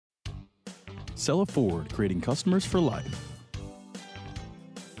Cella Ford, creating customers for life.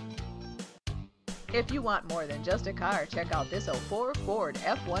 If you want more than just a car, check out this '04 Ford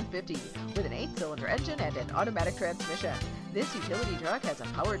F-150 with an 8-cylinder engine and an automatic transmission. This utility truck has a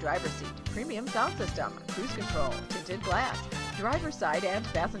power driver's seat, premium sound system, cruise control, tinted glass, driver's side and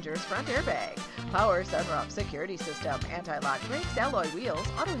passenger's front airbag, power sunroof security system, anti-lock brakes, alloy wheels,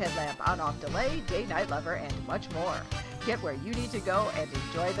 auto headlamp on-off delay, day-night lever, and much more. Get where you need to go and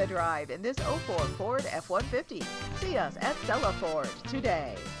enjoy the drive in this '04 Ford F-150. See us at Cella Ford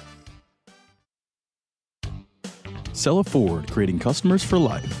today. Cella Ford, creating customers for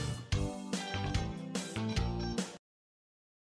life.